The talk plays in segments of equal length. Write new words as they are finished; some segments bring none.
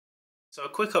So a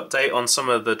quick update on some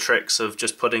of the tricks of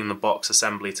just putting the box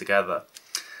assembly together.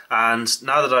 And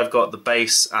now that I've got the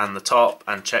base and the top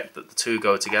and checked that the two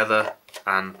go together,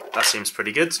 and that seems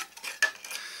pretty good,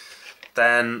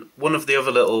 then one of the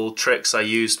other little tricks I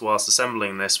used whilst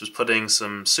assembling this was putting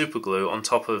some super glue on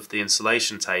top of the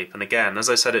insulation tape. And again, as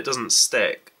I said, it doesn't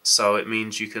stick, so it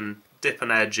means you can dip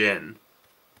an edge in,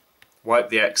 wipe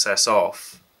the excess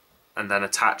off, and then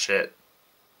attach it,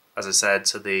 as I said,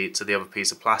 to the other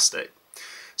piece of plastic.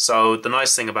 So the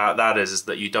nice thing about that is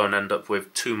that you don't end up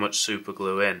with too much super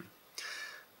glue in.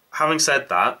 Having said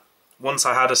that, once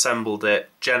I had assembled it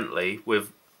gently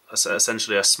with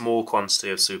essentially a small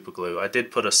quantity of super glue, I did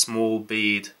put a small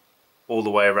bead all the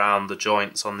way around the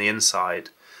joints on the inside,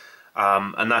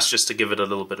 and that's just to give it a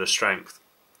little bit of strength.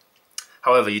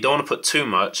 However, you don't want to put too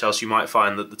much, else you might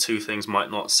find that the two things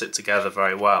might not sit together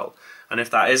very well. And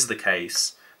if that is the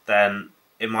case, then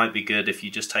it might be good if you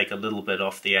just take a little bit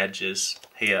off the edges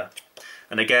here.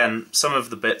 And again, some of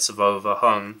the bits have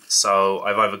overhung, so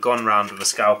I've either gone round with a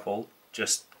scalpel,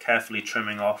 just carefully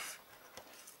trimming off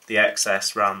the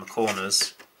excess round the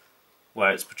corners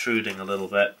where it's protruding a little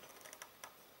bit,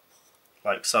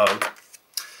 like so.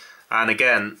 And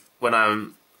again, when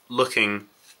I'm looking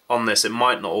on this, it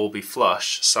might not all be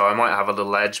flush, so I might have a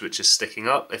little edge which is sticking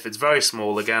up. If it's very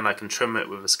small, again, I can trim it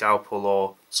with a scalpel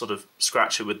or sort of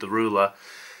scratch it with the ruler.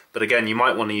 But again, you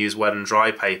might want to use wet and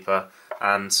dry paper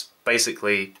and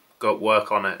basically go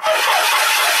work on it.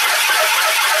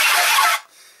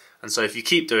 And so if you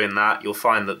keep doing that, you'll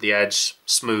find that the edge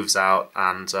smooths out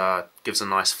and gives a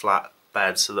nice flat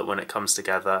bed so that when it comes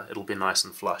together, it'll be nice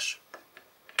and flush.